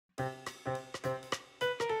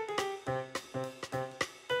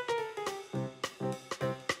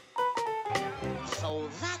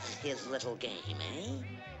his little game, eh?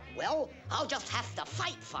 Well, I'll just have to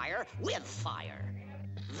fight fire with fire.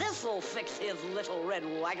 This'll fix his little red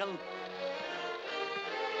wagon.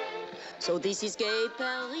 So this is Gay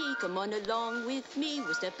Paris, come on along with me.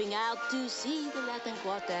 We're stepping out to see the Latin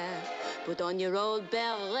Quarter. Put on your old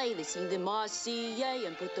beret, they sing the Marseillaise,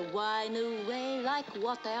 and put the wine away like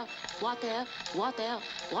water, water, water,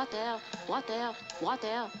 water, water,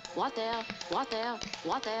 water, water, water,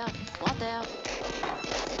 water, water.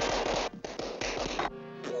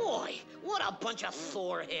 Boy, what a bunch of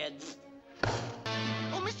sore heads.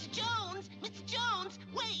 Oh, Mr. Jones! Mr. Jones!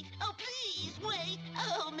 Wait! Oh, please, wait!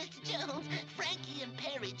 Oh, Mr. Jones, Frankie and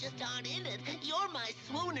Perry just aren't in it. You're my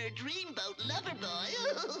swooner dreamboat lover boy.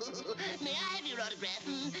 May I have your autograph?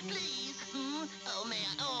 Please? Oh, may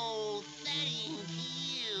I? Oh, thank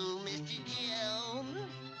you, Mr. Jones.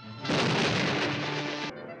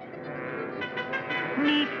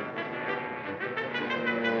 Meep.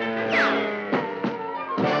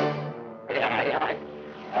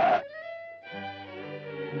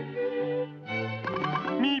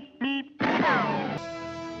 Meep, meep.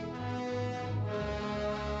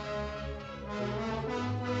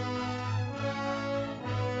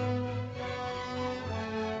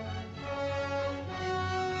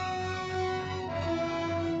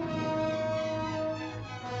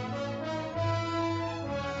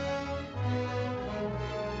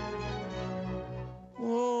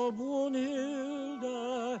 Oh,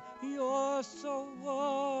 Brunhilde, you're so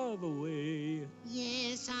far away.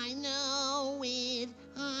 Yes, I know it.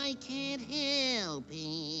 I can't help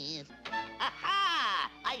it. Aha!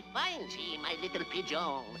 I find thee, my little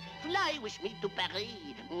pigeon. Fly with me to Paris.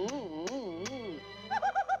 Oh, my!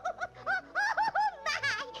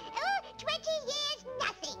 20 years,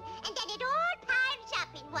 nothing. And then it all piles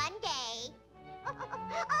up in one day. Oh,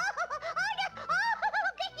 no! Oh,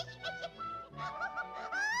 goodness gracious!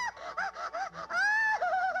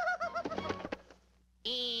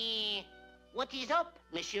 What is up,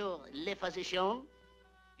 Monsieur Le Physician?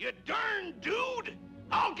 You darn dude!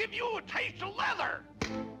 I'll give you a taste of leather!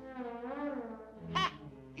 Ha!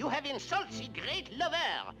 You have insulted the great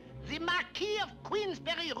lover, the Marquis of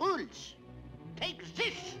Queensberry rules. Take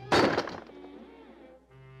this!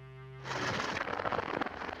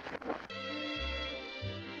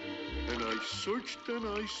 And I searched and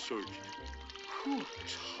I searched. Whew,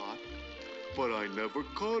 it's hot. But I never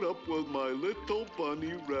caught up with my little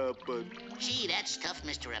bunny rabbit. Gee, that's tough,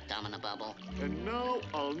 Mr. Abdominabubble. And now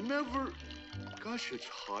I'll never, gosh, it's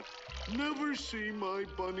hot, never see my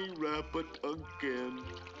bunny rabbit again.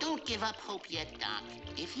 Don't give up hope yet, Doc.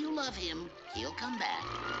 If you love him, he'll come back.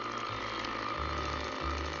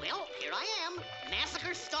 Well, here I am.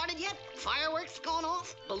 Massacre started yet? Fireworks gone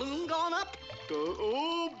off? Balloon gone up?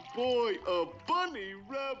 Oh boy, a bunny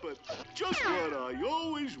rabbit. Just what I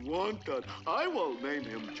always wanted. I will name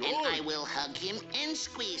him George. And I will hug him and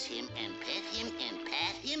squeeze him and pet him and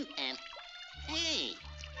pat him and... Hey!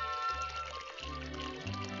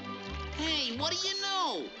 Hey, what do you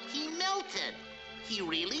know? He melted. He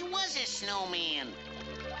really was a snowman.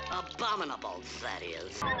 Abominables, that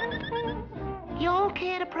is. You all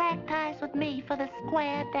care to practice with me for the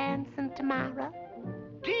square dancing tomorrow?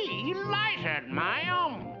 Delighted,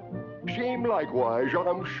 ma'am. Same likewise,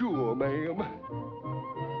 I'm sure, ma'am.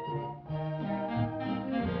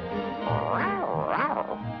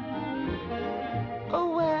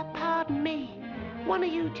 Oh, pardon me. One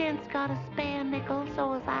of you gents got a spare nickel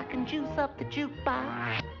so as I can juice up the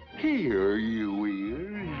jukebox? Here you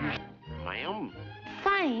is. Ma'am?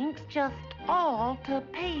 Thanks, just all to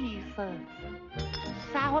pieces.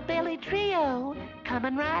 Sour Belly Trio,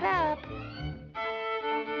 coming right up.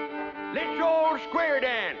 Let's all square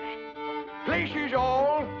dance. Places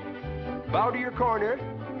all. Bow to your corner.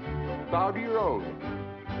 Bow to your own.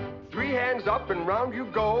 3 hands up and round you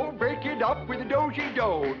go. Break it up with a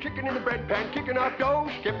do-si-do. Chicken in the bread pan, kicking off dough.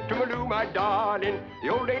 Skip to Maloo, my darling. The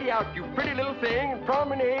old lady out, you pretty little thing. And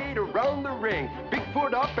promenade around the ring. Big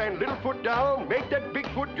foot up and little foot down. Make that big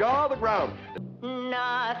foot jaw the ground.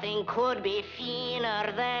 Nothing could be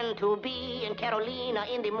finer than to be in Carolina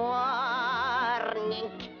in the morning.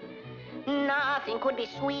 Nothing could be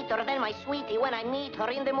sweeter than my sweetie when I meet her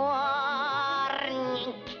in the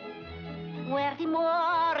morning. Where the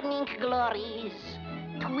morning glories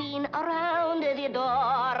tween around the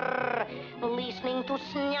door, listening to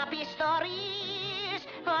snappy stories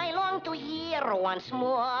I long to hear once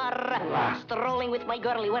more. Strolling with my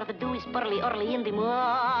girlie where the dew is pearly early in the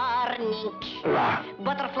morning.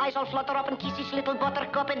 Butterflies all flutter up and kiss his little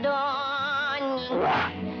buttercup at dawning.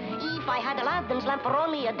 If I had Aladdin's lamp for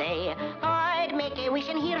only a day, I'd make a wish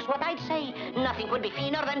and here's what I'd say. Nothing could be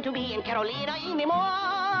finer than to be in Carolina in the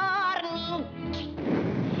morning.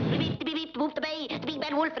 Whoop the bay, the big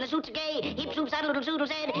bad wolf and the suits are gay. Heap soup, saddle little suitors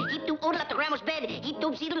head. Heap doop, odle up the grandma's bed. Heap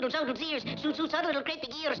doop, see little soudles ears. Suit, saddle little crate the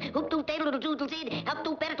gears. Hoop doop, tail little doodles id. Help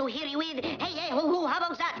doop, better to hear you with. Hey, hey, ho, how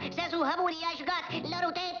about that? Says who, how about the eyes you got?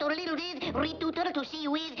 Lotto tat, or little did. Reap doop, turtle to see you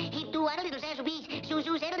with. Heap doop, a little sass of bees. Sue,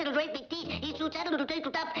 said a little great big teeth. Eat suit, saddle little tail to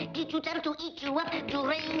top. Teach suit, saddle to eat you up. To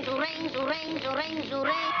rain, to rain, to rain, to rain, to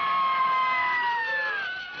rain.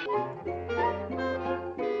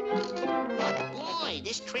 Boy,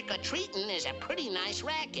 this trick-or-treating is a pretty nice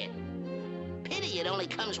racket. Pity it only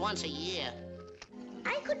comes once a year.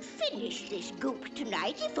 I could finish this goop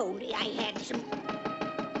tonight if only I had some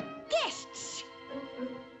guests.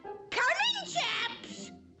 Come in,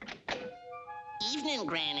 chaps. Evening,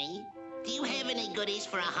 Granny. Do you have any goodies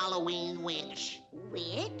for a Halloween witch?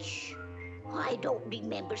 Witch? I don't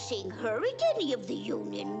remember seeing her at any of the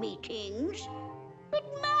union meetings. But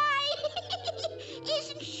my,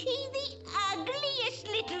 isn't she the ugliest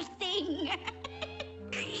little thing?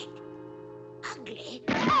 Ugly?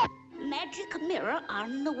 Magic mirror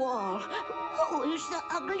on the wall. Who is the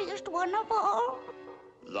ugliest one of all?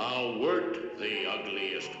 Thou wert the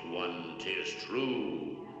ugliest one, 'tis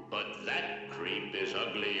true. But that creep is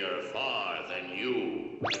uglier far than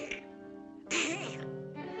you.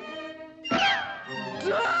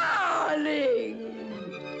 Darling!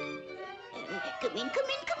 Come in, come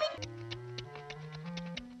in, come in.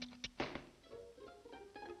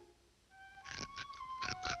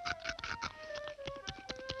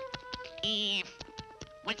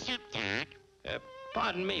 What's up, Doc?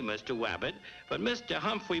 Pardon me, Mr. Wabbit, but Mr.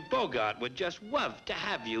 Humphrey Bogart would just love to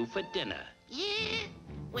have you for dinner. Yeah?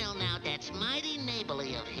 Well, now, that's mighty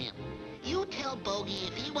neighborly of him. You tell Bogey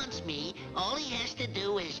if he wants me, all he has to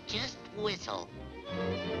do is just whistle.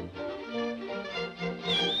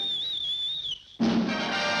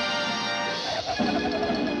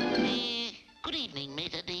 Good evening,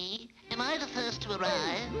 Maitre D. Am I the first to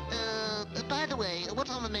arrive? By the way,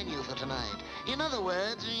 what's on the menu for tonight? In other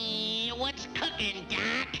words, what's cooking,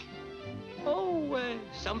 Doc? Oh,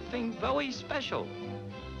 something very special.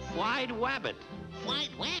 Fried wabbit. Fried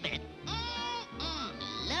wabbit?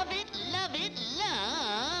 Love it, love it,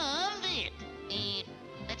 love it.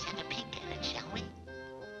 Let's have a peek at it, shall we?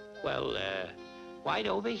 Well, right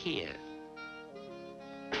over here.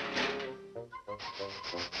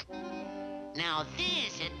 Now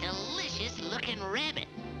there's a delicious-looking rabbit.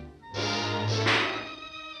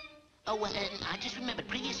 Oh, I just remembered,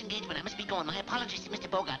 previous engagement. I must be going. My apologies to Mr.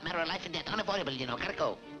 Bogart. Matter of life and death. Unavoidable, you know. Gotta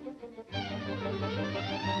go.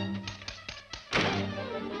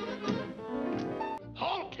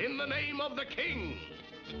 Halt in the name of the king.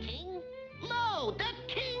 The king? Lo, the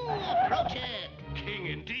king approacheth. King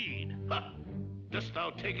indeed. Ha! Dost thou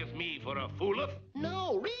taketh me for a fooleth?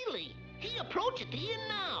 No, really. He approacheth thee and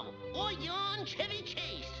now. Or yon Chevy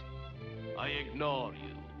Chase. I ignore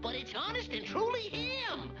you. But it's honest and truly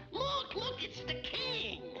him. Look, it's the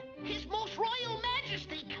king. His most royal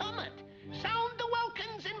majesty cometh. Sound the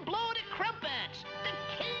welkins and blow the crumpets. The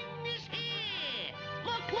king is here.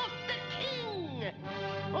 Look, the king.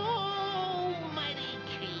 Oh, mighty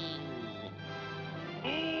king.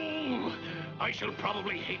 Ooh, I shall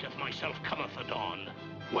probably hateth myself cometh the dawn.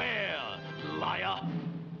 Where, liar?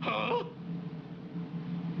 Huh?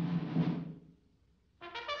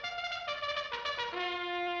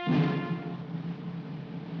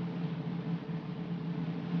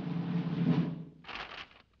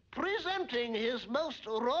 Presenting His Most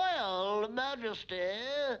Royal Majesty,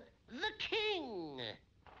 the King.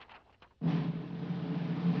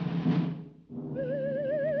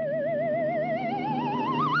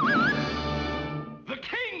 The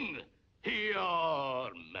king!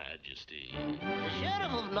 Your Majesty. The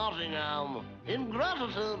Sheriff of Nottingham, in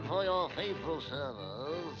gratitude for your faithful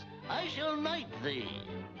service, I shall knight thee.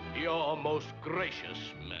 Your most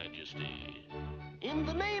gracious Majesty. In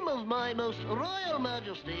the name of my most royal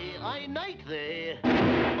majesty, I knight thee.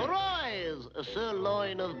 Arise,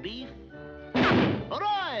 sirloin of beef.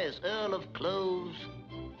 Arise, Earl of Cloves.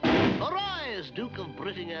 Arise, Duke of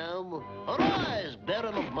Brittingham. Arise,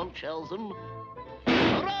 Baron of Munchausen.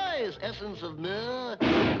 Arise, Essence of Myrrh,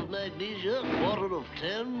 Duke of Magnesia, quarter of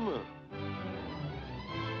 10.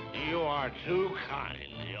 You are too kind,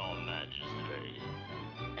 Your Majesty.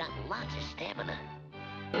 Got lots of stamina.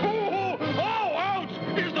 Oh, ouch!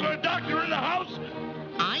 Is there a doctor in the house?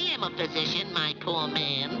 I am a physician, my poor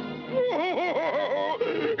man. Oh,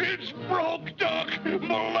 it's broke, Doc.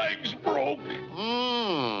 My leg's broke.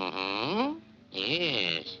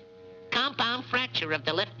 Yes. Compound fracture of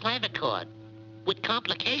the left clavichord. With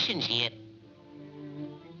complications yet.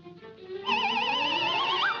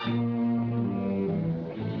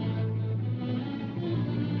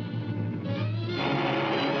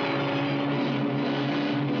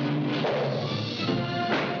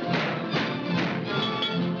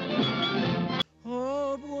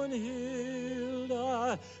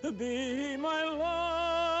 be my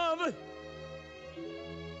love.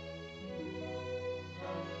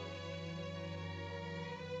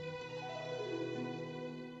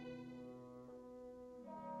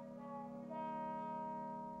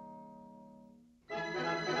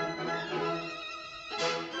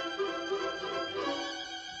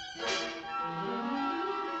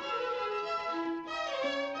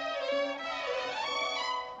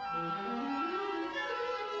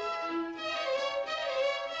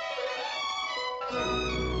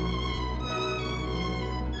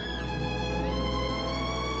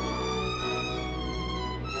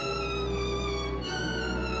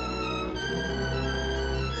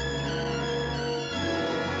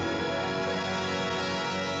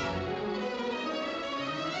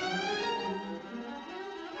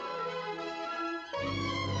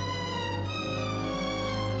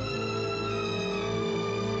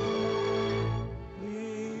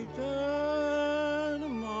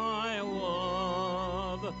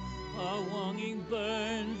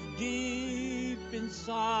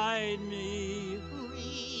 Inside me.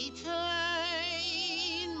 Return,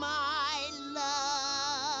 my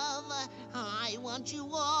love. I want you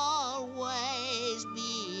always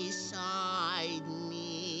beside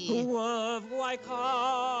me. Love like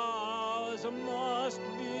ours must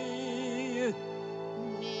be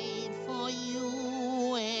made for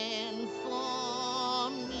you and for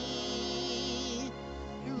me.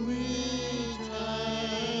 Return,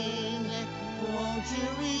 won't you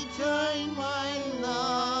return, my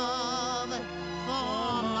love?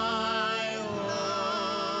 For my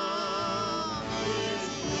love is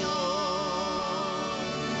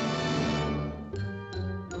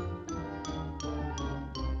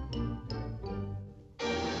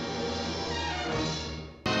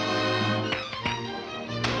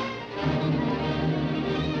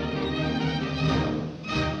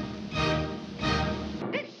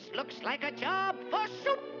This looks like a job for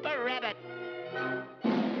Super Rabbit.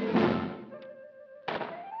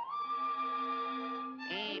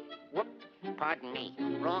 Whoop, pardon me.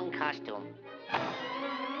 Wrong costume.